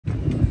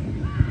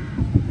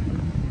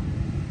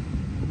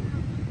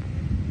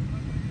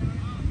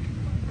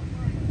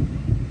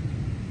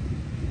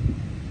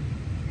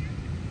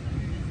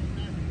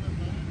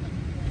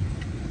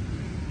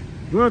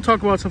going to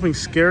talk about something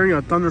scary,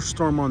 a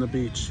thunderstorm on the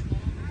beach.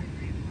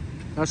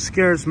 That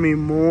scares me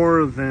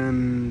more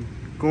than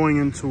going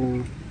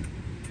into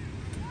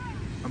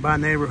a bad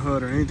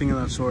neighborhood or anything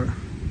of that sort.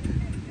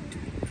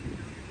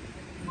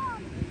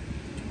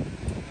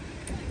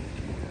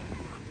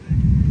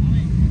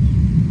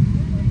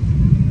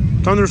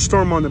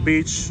 Thunderstorm on the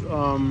beach.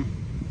 I'm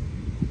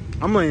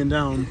laying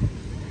down.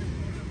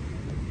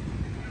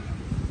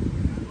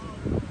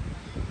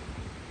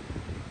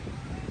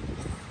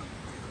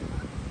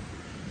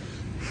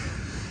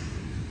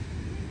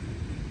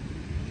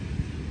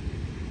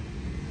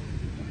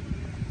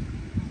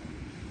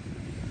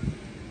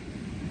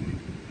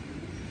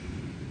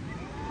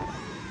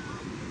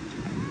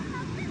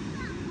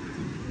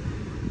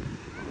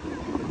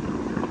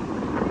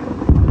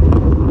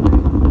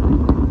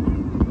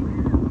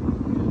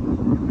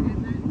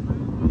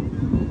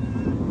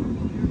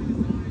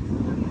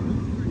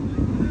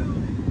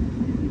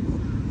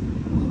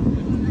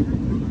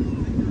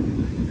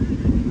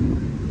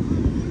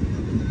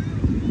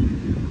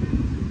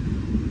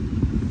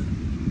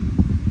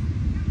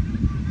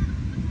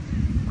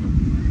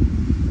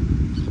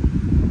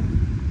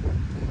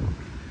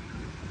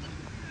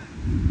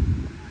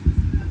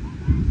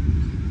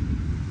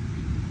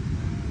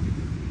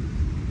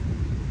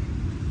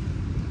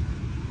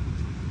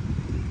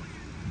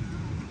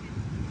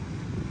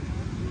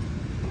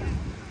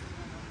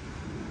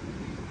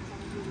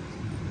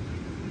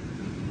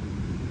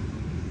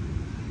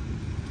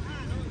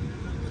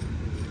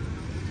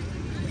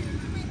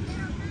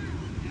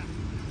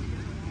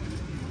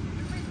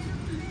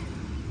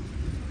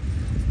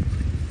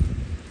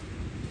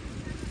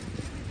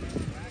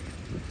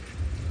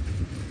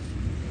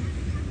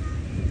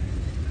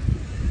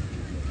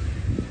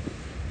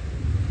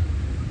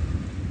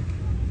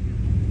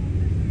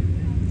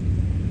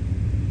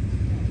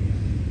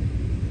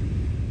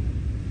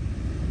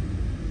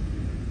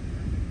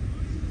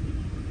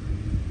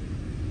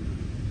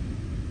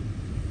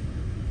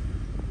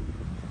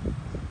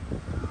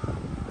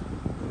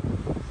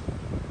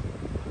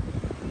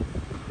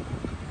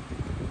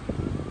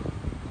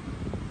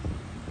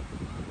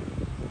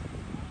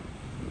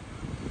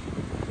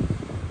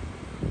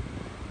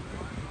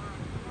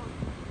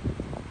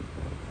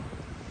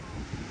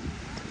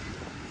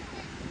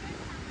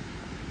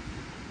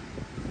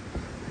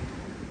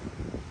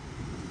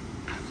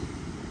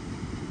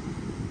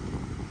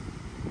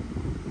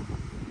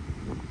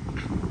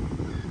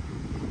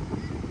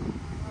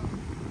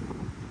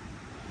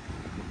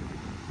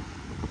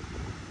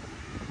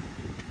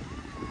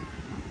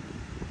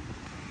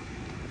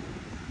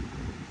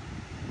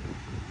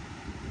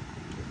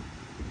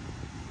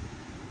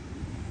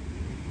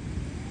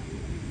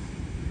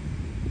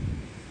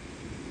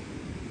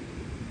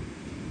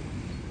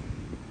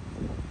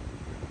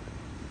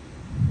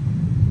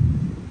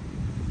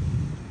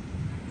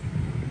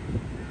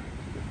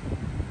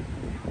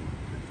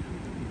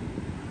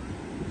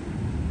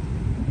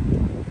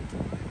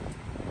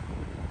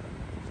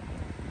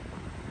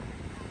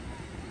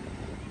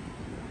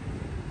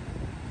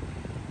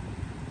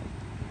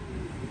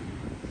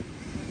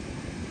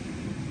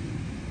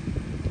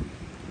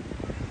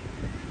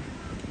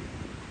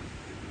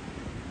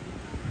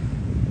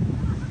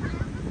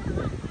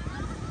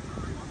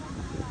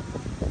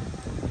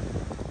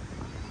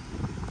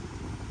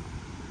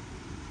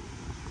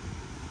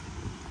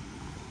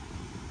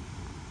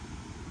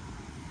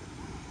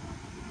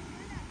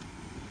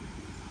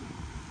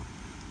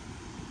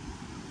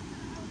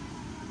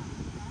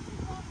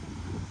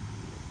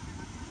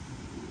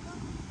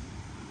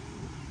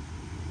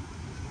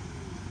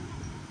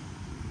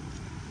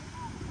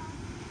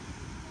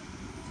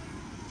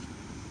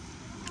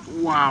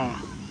 Wow.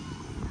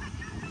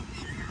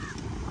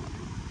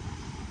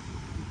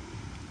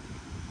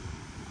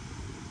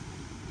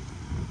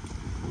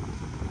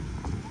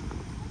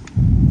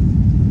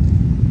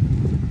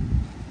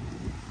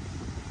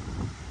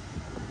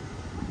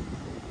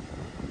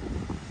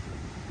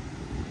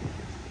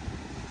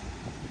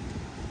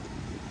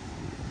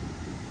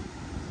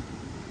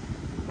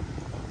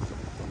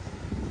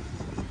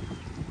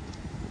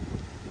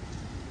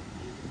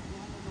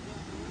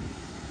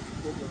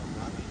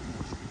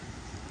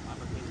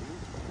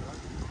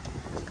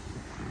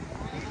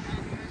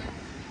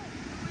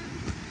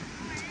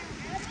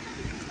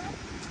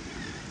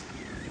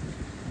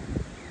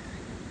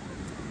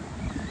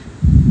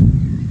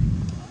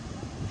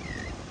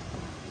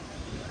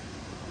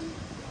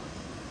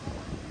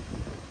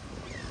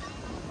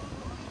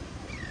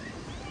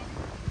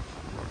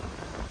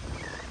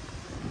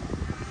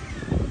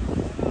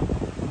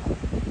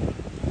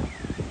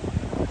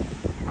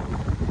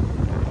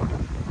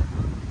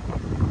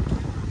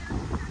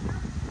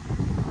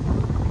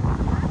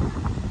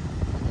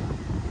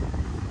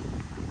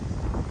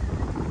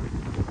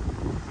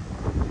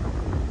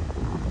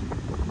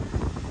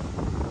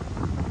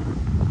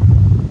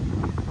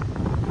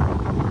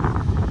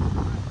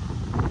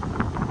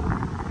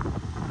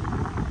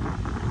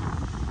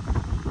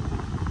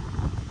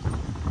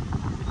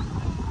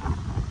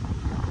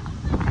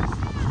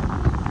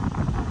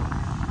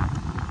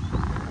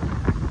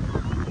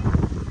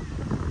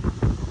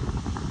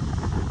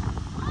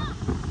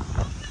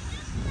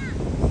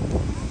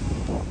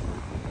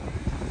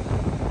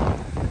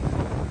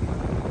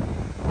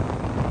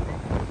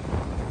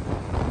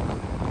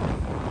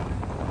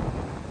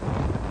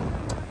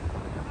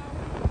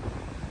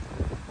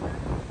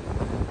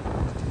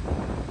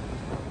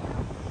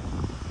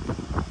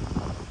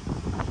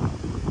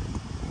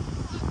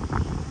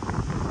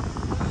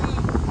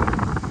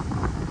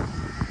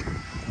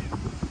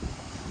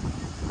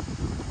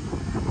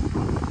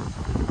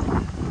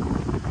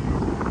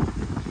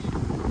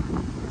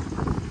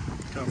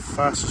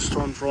 fast the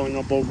storm's rolling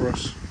up over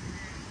us.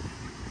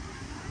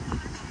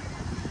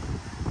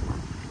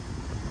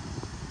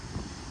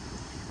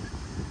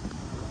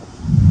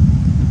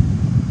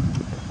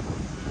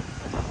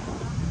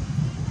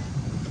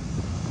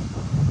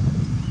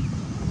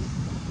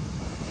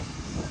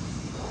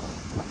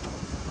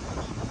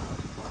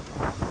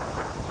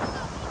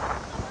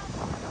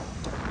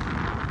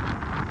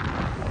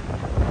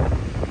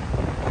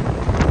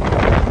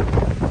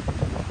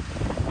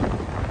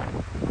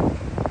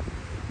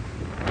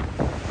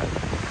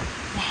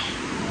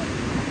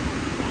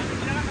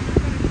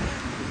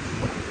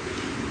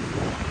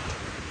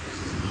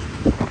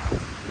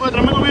 Oye,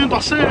 tremendo viento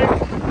a serie.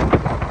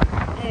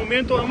 Un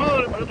viento de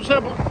madre, para que tú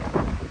sepas.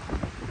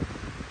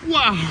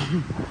 ¡Wow!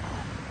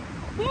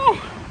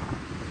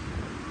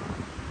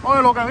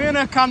 Oye, lo que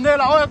viene es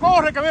candela. Oye,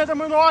 corre, que viene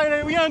tremendo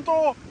aire,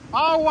 viento,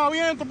 agua,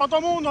 viento para todo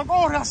el mundo.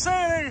 Corre a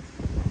serie.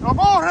 ¡No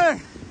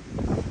corre!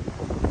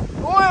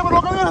 Oye, pero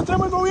lo que viene es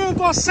tremendo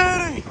viento a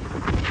serie.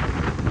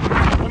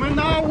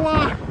 Tremenda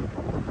agua.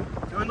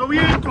 Tremendo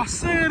viento a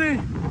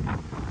serie.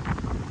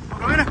 Lo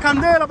que viene es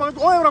candela. Para que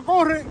tú... Oye, pero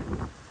corre.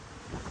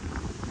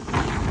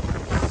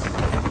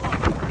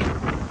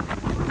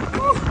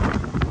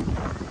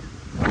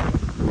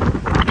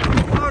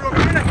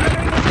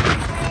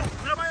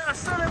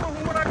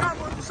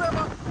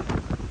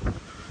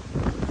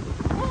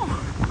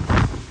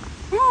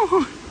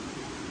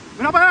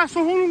 Mira para allá, eso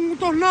es un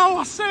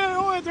tornado a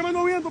serio, oye,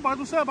 tremendo viento para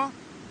que tú sepas.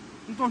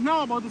 Un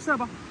tornado para que tú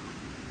sepas.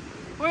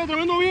 Oye,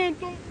 tremendo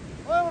viento.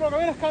 Oye, pero que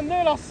viene es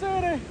candela a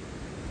serio.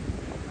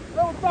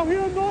 ¿Estás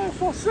viendo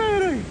eso a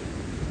serio?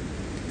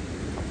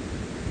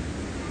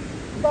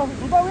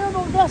 ¿Tú estás viendo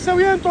un clase de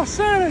viento a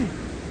serio?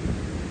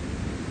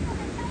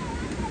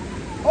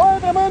 Oye,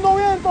 tremendo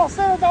viento a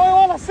serio, te va a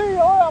llevar la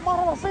silla, oye,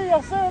 amarra la silla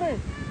a serio.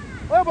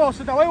 Oye, pero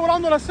se te va a ir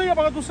volando la silla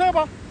para que tú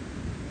sepas.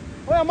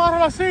 Oye, amarra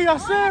la silla a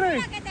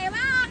serio.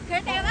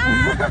 ¡Que te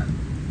va!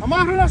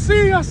 ¡Amarra la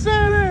silla,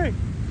 Cere!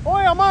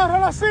 ¡Oye, amarra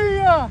la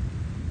silla!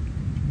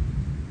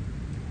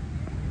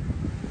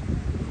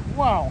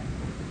 Wow.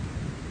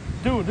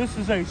 Dude, this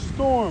is a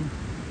storm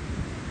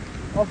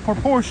of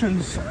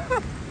proportions.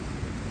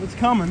 It's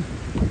coming.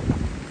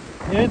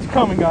 It's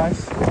coming,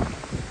 guys.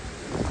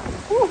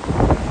 Whew.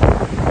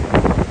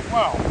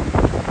 Wow.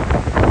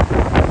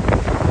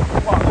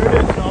 Wow, there it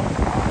is, y'all.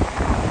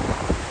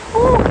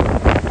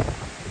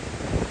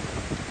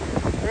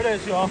 There it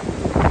is, y'all.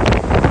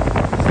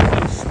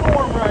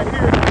 Storm right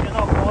here coming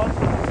up, boy. I'm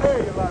trying to tell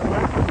you about it,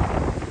 man.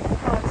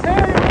 I'm trying to tell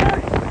you, man.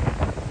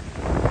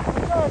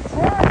 I'm trying to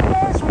tell you,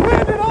 man. It's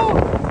windy, though.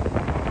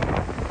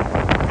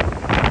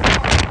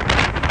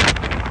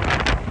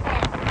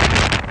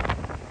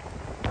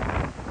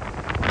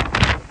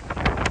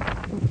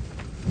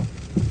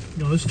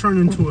 Yo, this turned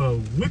into a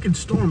wicked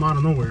storm out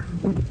of nowhere.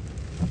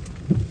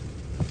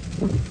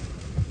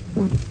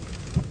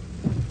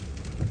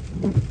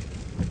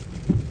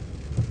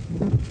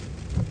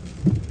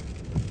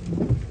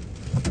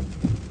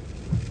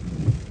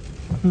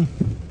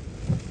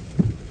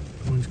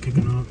 Wind's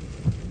kicking up.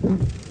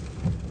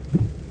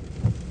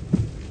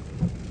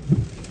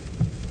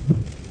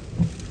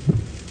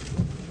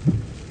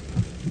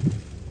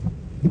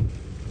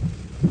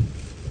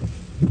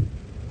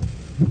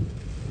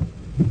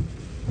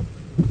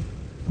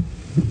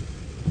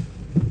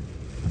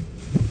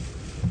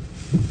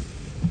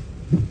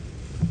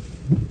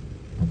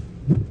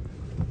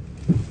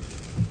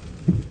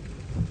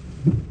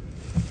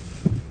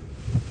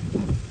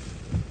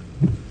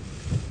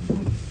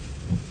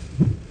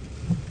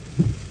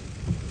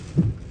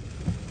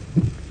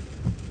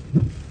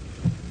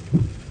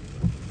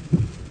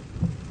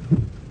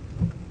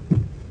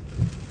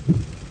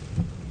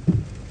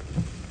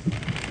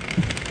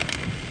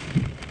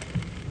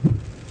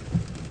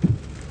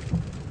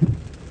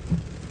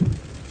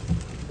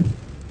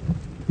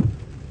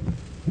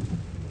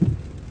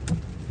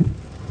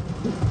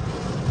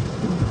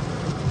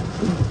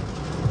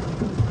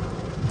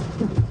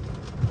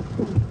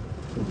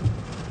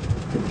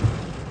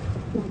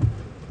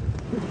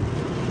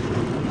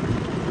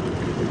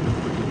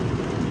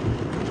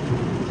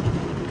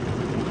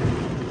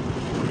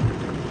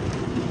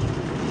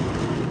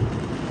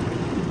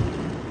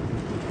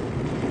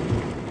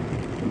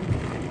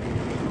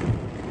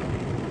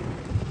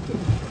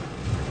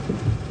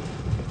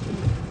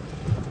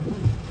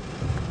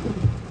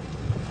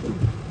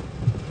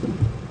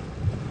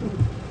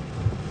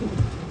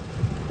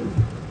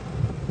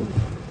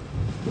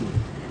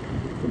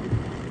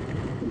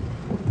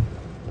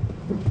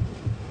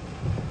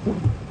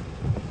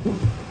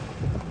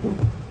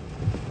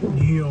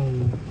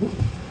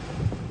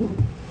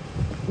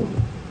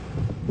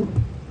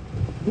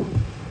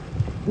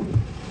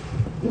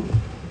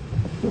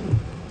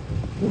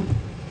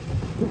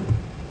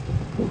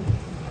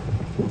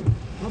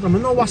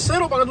 Tremendo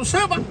aguacero para que tú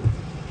sepas.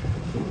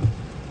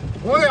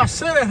 Oye,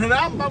 hacer el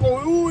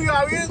relámpago,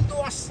 lluvia,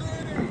 viento, hacer.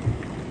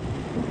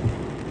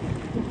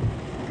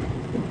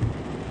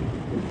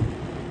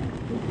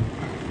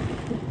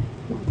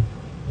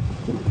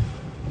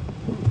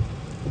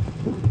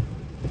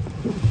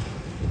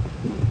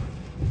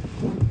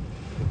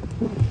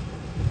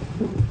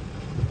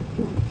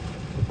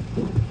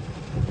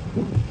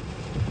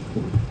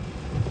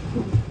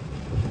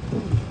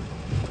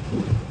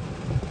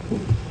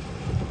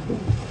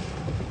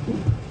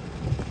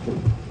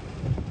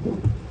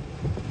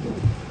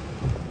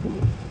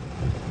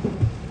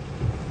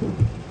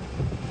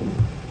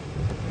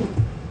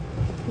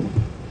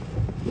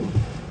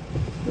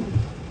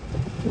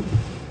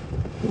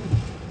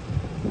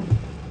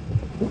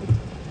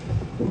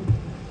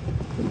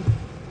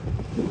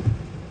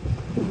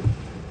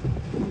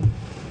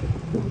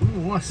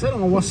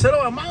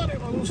 aguacero de madre,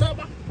 para que lo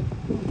sepa.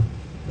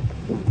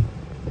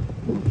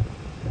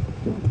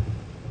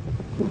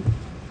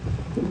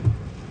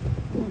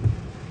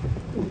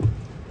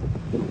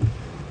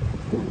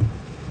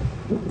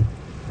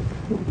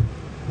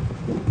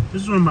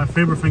 This is one of my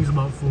favorite things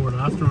about Florida,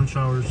 afternoon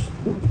showers.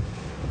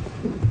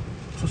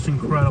 It's just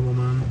incredible,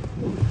 man.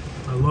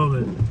 I love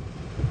it.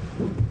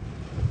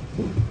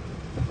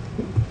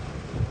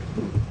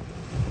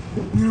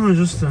 You know,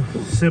 just to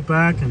sit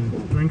back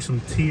and drink some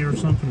tea or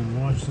something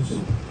and watch this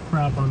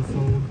crap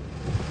unfold.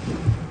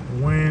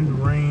 Wind,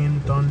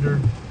 rain, thunder.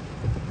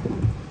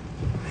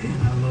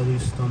 Man, I love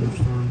these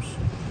thunderstorms.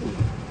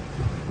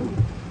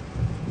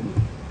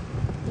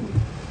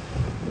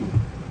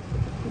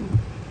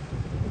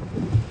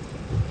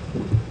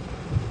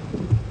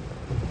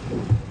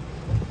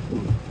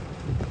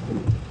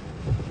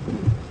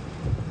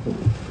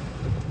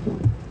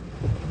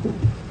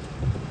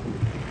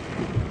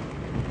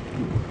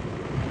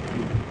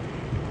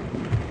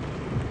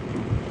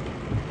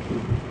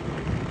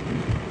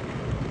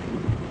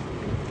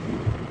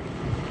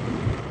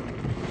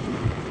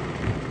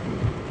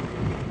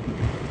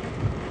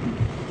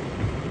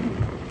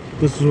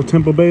 This is what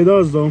Tampa Bay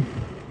does, though.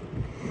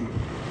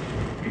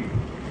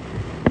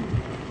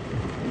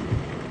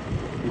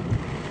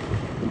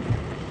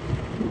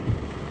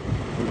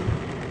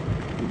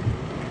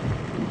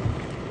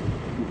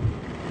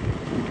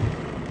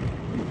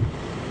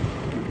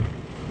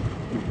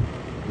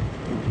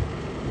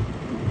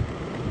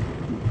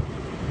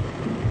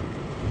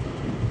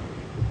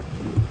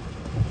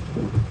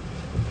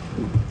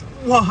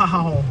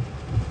 Wow.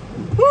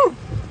 Woo!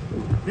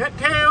 That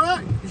tell you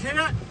what, you see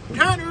that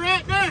thunder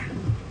right there?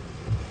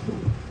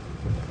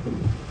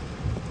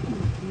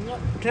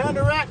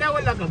 Thunder right there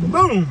was like a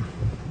boom.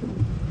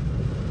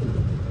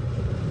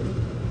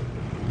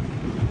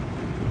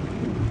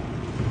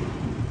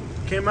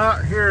 Came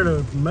out here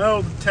to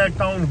metal detect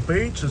on the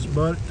beaches,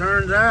 but it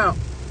turns out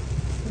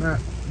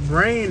that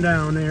rain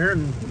down there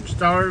and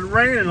started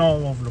raining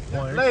all over the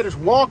place. That lady's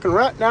walking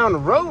right down the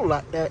road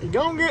like that. You're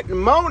gonna get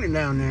pneumonia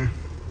down there.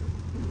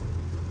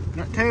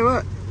 I tell you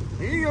what,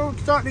 you go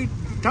start these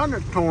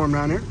thunderstorms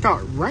down there,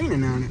 start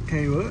raining down there, tell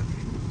you what.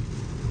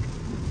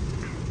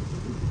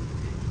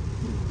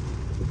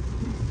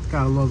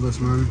 Gotta love this,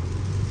 man.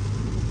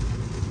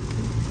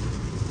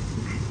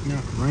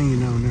 Got rain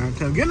down there. I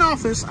tell you, getting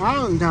off this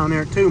island down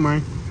there too,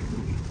 man.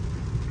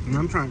 And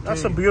I'm trying to tell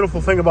you. That's the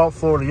beautiful thing about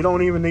Florida. You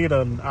don't even need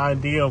an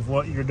idea of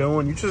what you're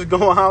doing. You just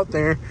go out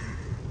there.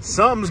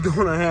 Something's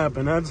gonna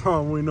happen. That's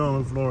all we know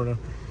in Florida.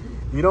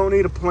 You don't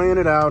need to plan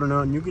it out or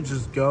nothing. You can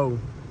just go.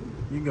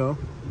 You go.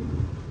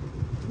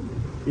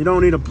 You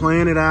don't need to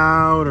plan it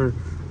out or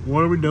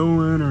what are we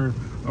doing or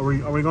are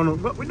we gonna,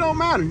 but it don't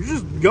matter. You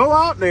just go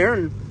out there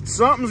and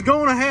something's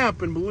gonna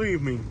happen,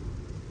 believe me.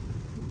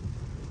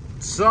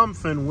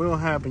 Something will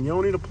happen. You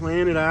don't need to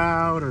plan it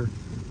out or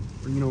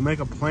you know, make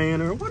a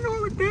plan or what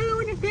are we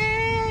doing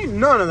today?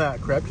 None of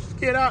that crap. Just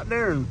get out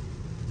there and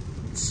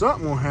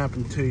something will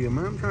happen to you,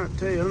 man. I'm trying to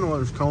tell you. I don't know why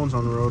there's cones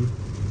on the road.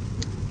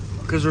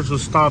 Because there's a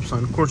stop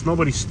sign. Of course,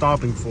 nobody's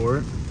stopping for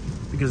it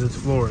because it's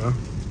Florida.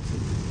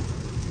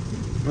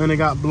 And it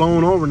got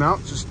blown over. Now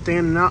it's just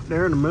standing out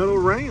there in the middle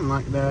of rain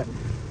like that.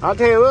 I'll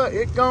tell you what,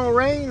 it's gonna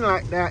rain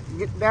like that.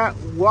 Get that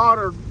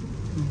water,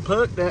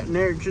 put that in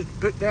there. Just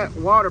put that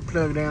water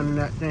plug down in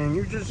that thing.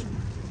 You just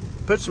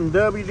put some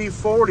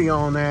WD-40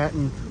 on that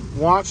and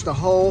watch the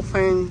whole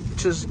thing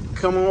just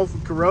come off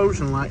with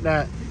corrosion like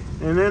that.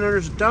 And then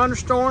there's a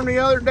thunderstorm the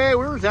other day.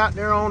 We was out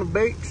there on the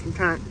beach and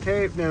trying to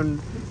tape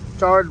and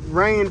started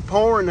rain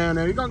pouring down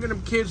there. You're gonna get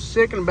them kids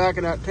sick in the back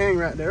of that thing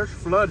right there. It's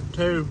flooded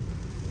too.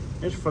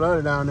 It's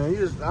flooded down there.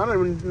 I don't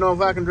even know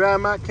if I can drive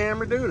my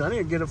camera, dude. I need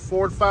to get a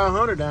Ford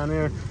 500 down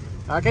there.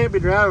 I can't be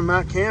driving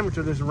my camera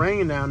to this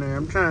rain down there.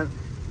 I'm trying to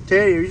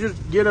tell you, you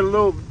just get a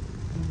little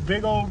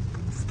big old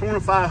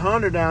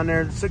 2500 down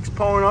there,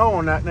 6.0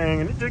 on that thing,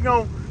 and it's just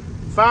going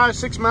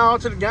 5-6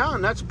 miles to the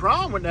gallon. That's the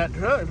problem with that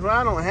truck. That's why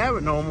I don't have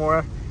it no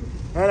more.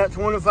 I had that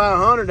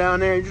 2500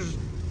 down there. You just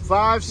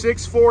 5,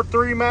 6, 4,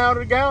 3 miles to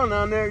the gallon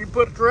down there. You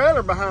put a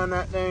trailer behind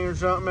that thing or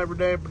something every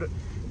day. But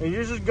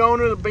you're just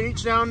going to the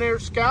beach down there,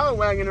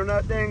 scallywagging or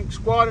that thing,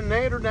 squatting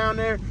nader down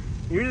there.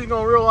 You're just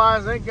gonna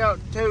realize they got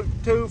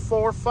 2,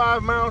 4,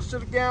 5 miles to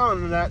the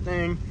gallon of that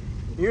thing.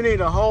 You need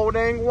a whole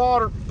dang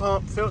water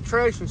pump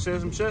filtration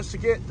system just to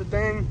get the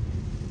dang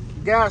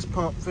gas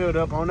pump filled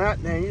up on that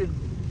thing. You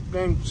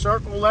dang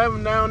circle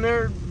 11 down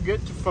there, get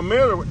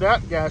familiar with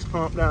that gas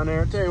pump down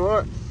there. I tell you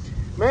what,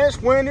 man,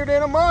 it's windier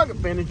than a mug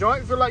up in the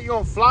joint. You feel like you're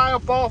gonna fly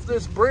up off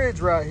this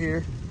bridge right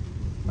here.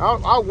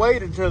 I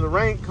waited till the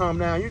rain come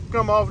down. You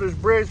come off this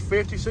bridge,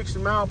 50, 60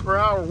 mile per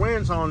hour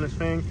winds on this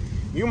thing.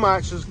 You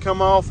might just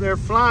come off there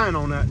flying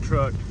on that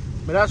truck.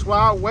 But that's why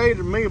I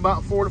waited me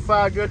about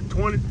 45, good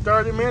 20,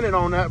 30 minutes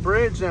on that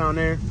bridge down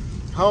there.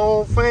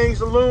 Whole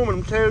thing's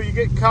aluminum too. You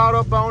get caught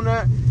up on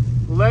that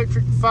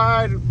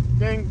electrified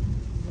thing,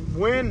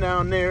 wind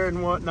down there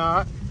and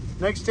whatnot.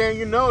 Next thing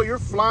you know, you're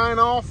flying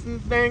off in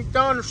the dang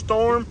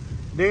thunderstorm.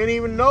 Didn't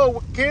even know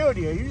what killed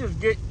you. You just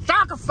get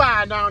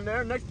chockified down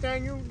there. Next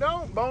thing you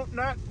don't, burnt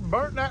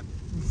that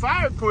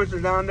fire twister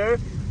down there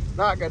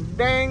like a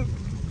dang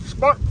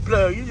spark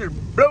plug. You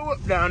just blow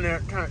up down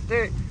there, trying to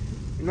tell you.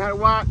 And that's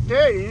why I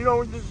tell you, you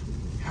don't just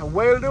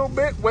wait a little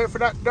bit, wait for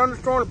that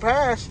thunderstorm to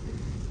pass.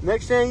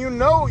 Next thing you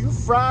know, you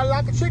fry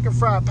like a chicken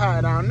fried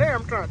pie down there.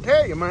 I'm trying to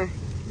tell you, man.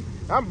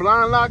 I'm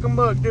blind like a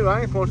mug, dude.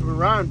 I ain't supposed to be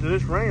riding to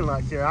this rain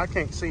like here. I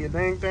can't see a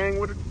dang thing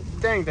with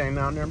a dang thing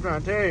down there. I'm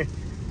trying to tell you.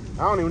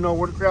 I don't even know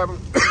where the crap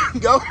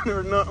is going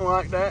or nothing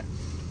like that.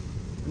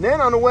 And then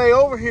on the way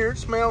over here, it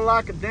smelled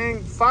like a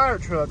dang fire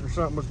truck or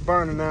something was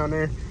burning down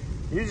there.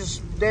 You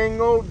just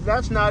dang old,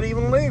 that's not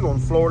even legal in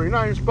Florida. You're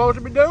not even supposed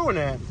to be doing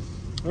that.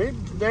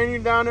 Then you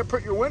down there,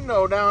 put your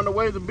window down the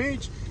way to the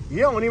beach.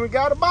 You don't even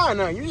got to buy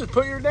nothing. You just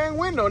put your dang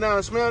window down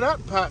and smell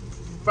that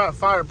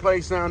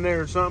fireplace down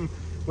there or something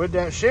with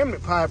that chimney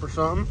pipe or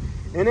something.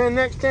 And then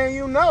next thing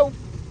you know,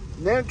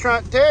 they're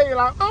trying to tell you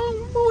like,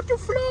 oh, move to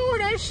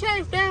Florida, it's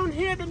safe down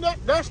here.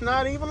 That's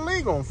not even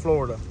legal in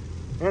Florida.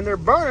 And they're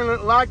burning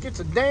it like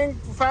it's a dang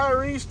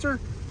Fire Easter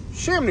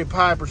chimney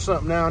pipe or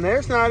something down there.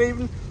 It's not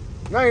even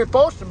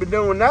supposed to be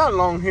doing that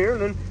along here.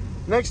 And then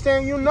next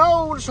thing you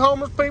know, there's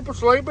homeless people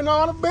sleeping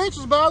on the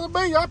benches by the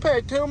beach. I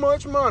paid too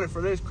much money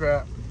for this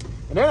crap.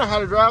 And then I had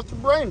to drive to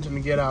Bradenton to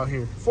get out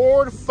here.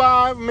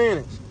 45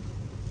 minutes.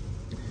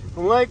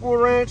 From Lakewood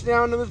Ranch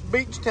down to this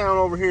beach town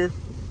over here.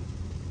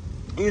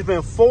 It's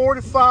been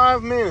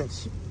 45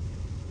 minutes.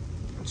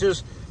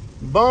 Just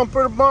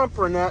bumper to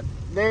bumper and that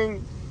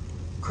dang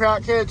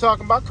crackhead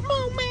talking about, come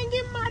on, man,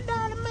 give me my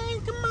dollar,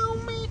 man. Come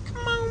on, man,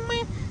 come on,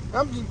 man.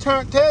 I'm just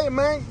trying to tell you,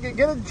 man,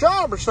 get a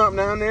job or something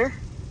down there.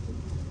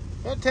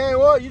 I tell you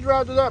what, you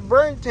drive to that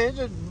Bradenton,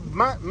 just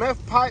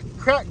meth pipe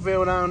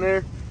Crackville down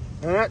there.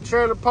 And that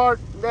trailer park,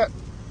 that,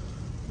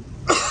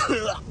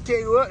 I tell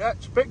you what, that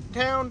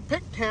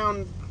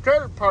Picktown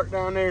trailer park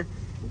down there,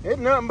 it's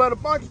nothing but a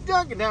bunch of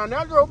junkies down there.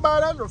 I drove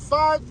by that, there were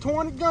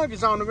 520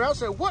 junkies on the ground. I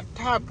said, what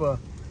type of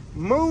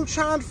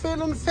moonshine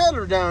fiddling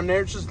feather down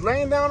there? It's just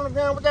laying down on the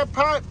ground with that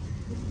pipe.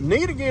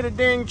 Need to get a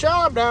dang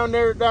job down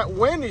there, that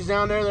Wendy's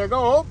down there. They're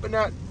going to open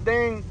that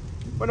dang,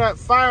 with that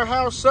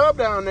Firehouse Sub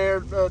down there,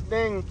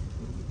 dang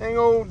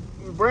old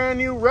brand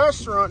new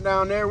restaurant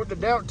down there with the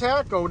Del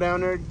Taco down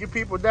there. Give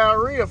people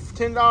diarrhea for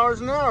 $10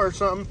 an hour or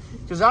something.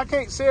 Because I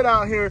can't sit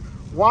out here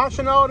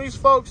watching all these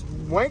folks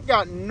who ain't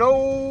got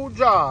no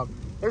job.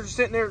 They're just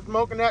sitting there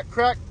smoking that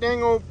crack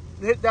dang old,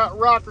 hit that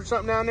rock or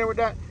something down there with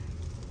that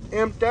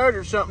M30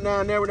 or something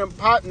down there with them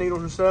pipe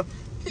needles and stuff.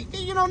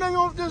 You know, they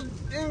don't just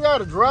ain't got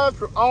to drive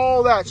through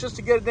all that just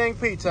to get a dang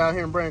pizza out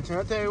here in Bradenton.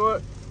 I tell you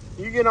what,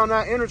 you get on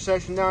that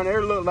intersection down there,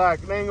 it look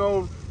like dang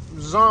old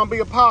zombie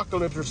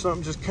apocalypse or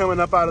something just coming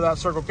up out of that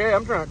Circle K.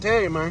 I'm trying to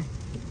tell you, man.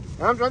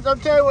 I'm trying to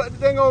tell you what,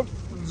 dang old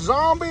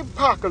zombie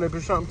apocalypse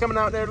or something coming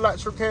out there like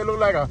Circle K. Look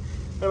like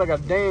a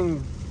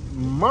dang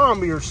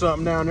zombie or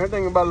something down there.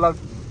 Thinking about like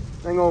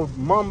dang old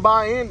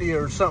Mumbai,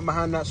 India or something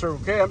behind that Circle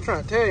K. I'm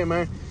trying to tell you,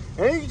 man.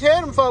 And you can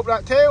tell them folk,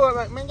 like, tell you what,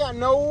 like, man, got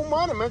no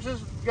money, man.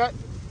 Just got,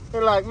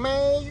 they're like,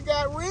 man, you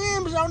got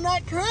rims on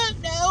that truck,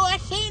 though. I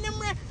seen them.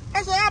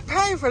 I said, I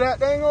pay for that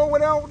dang old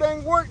without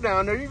dang work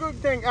down there. You go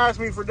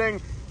ask me for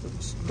dang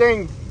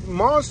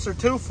Monster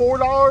too,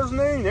 $4 an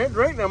evening. They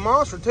drink that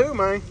Monster too,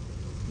 man.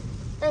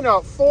 And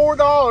 $4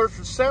 or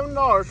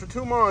 $7 for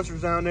 2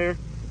 Monsters down there.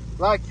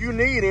 Like you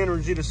need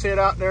energy to sit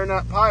out there in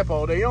that pipe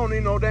all day. You don't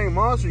need no dang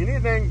Monster. You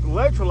need dang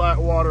electrolyte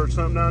water or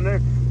something down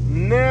there.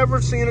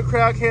 Never seen a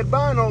crackhead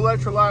buy no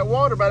electrolyte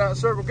water by that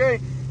Circle K.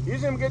 You see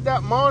them get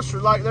that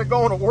Monster like they're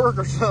going to work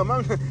or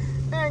something.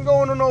 They ain't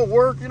going to no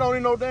work. You don't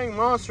need no dang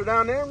Monster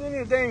down there. You need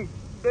a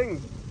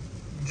dang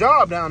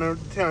job down there,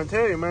 trying to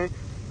tell you, man.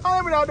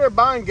 I've been out there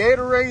buying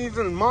Gatorades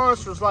and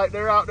Monsters like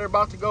they're out there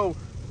about to go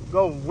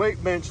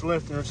weight bench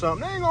lifting or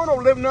something. They ain't going to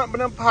live nothing but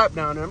them pipe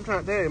down there. I'm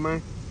trying to tell you,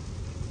 man.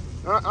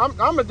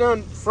 I'm a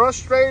done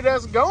frustrated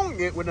as going to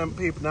get with them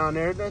people down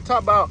there. They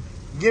talk about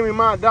give me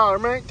my dollar,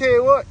 man. Tell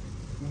you what,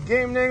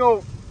 give me dang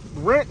old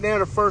rent down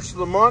the first of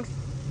the month.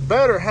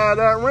 Better have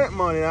that rent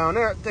money down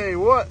there. I tell you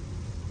what,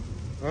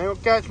 they ain't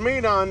gonna catch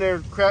me down there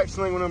crack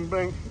slinging them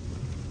things.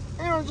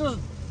 You know, just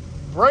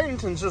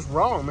Bradenton's just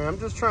wrong, man. I'm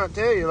just trying to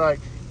tell you, like,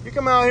 you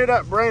come out here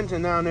that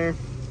Bradenton down there,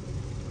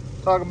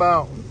 talk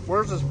about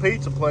where's this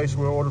pizza place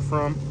we order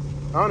from.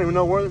 I don't even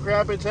know where the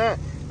crap it's at.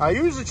 I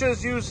usually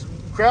just use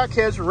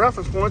crackheads for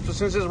reference points, but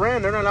since it's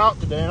ran, they're not out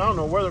today, and I don't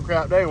know where the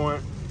crap they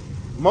went.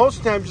 Most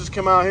of the time, just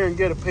come out here and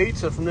get a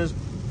pizza from this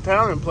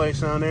Italian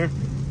place down there.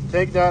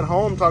 Take that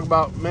home, talk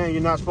about, man,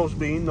 you're not supposed to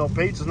be eating no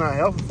pizza, it's not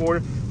healthy for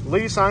you. At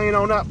least I ain't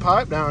on that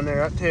pipe down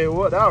there. I tell you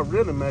what, that'll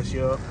really mess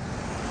you up.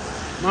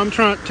 I'm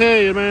trying to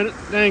tell you, man,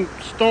 that dang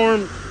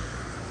storm.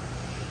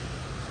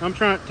 I'm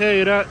trying to tell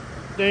you that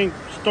dang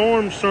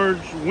storm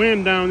surge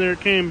wind down there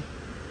came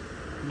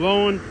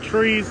blowing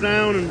trees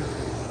down, and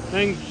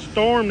dang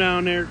storm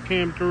down there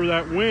came through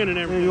that wind and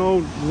everything.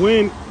 Old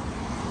wind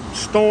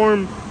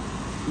storm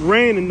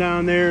raining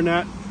down there, and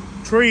that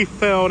tree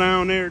fell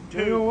down there too.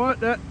 You know what?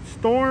 That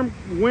storm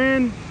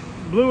wind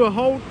blew a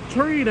whole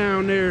tree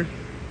down there.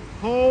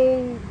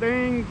 Whole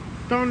dang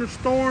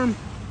thunderstorm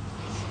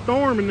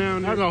storming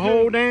down there. There's a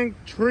whole dang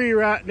tree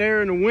right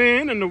there in the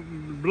wind, and the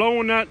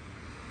blowing that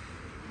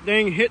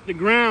thing hit the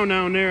ground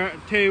down there.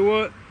 I tell you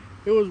what,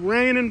 it was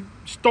raining,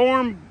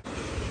 storm.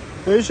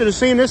 You should have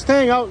seen this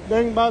thing out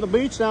dang by the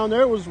beach down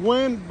there. It was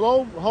wind,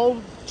 blow, the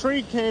whole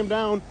tree came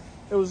down.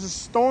 It was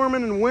just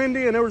storming and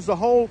windy, and there was the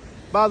whole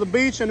by the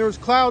beach, and there was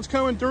clouds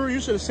coming through.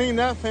 You should have seen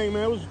that thing,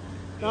 man. It was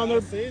down there.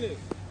 I've seen it.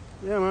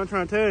 Yeah, man, I'm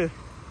trying to tell you.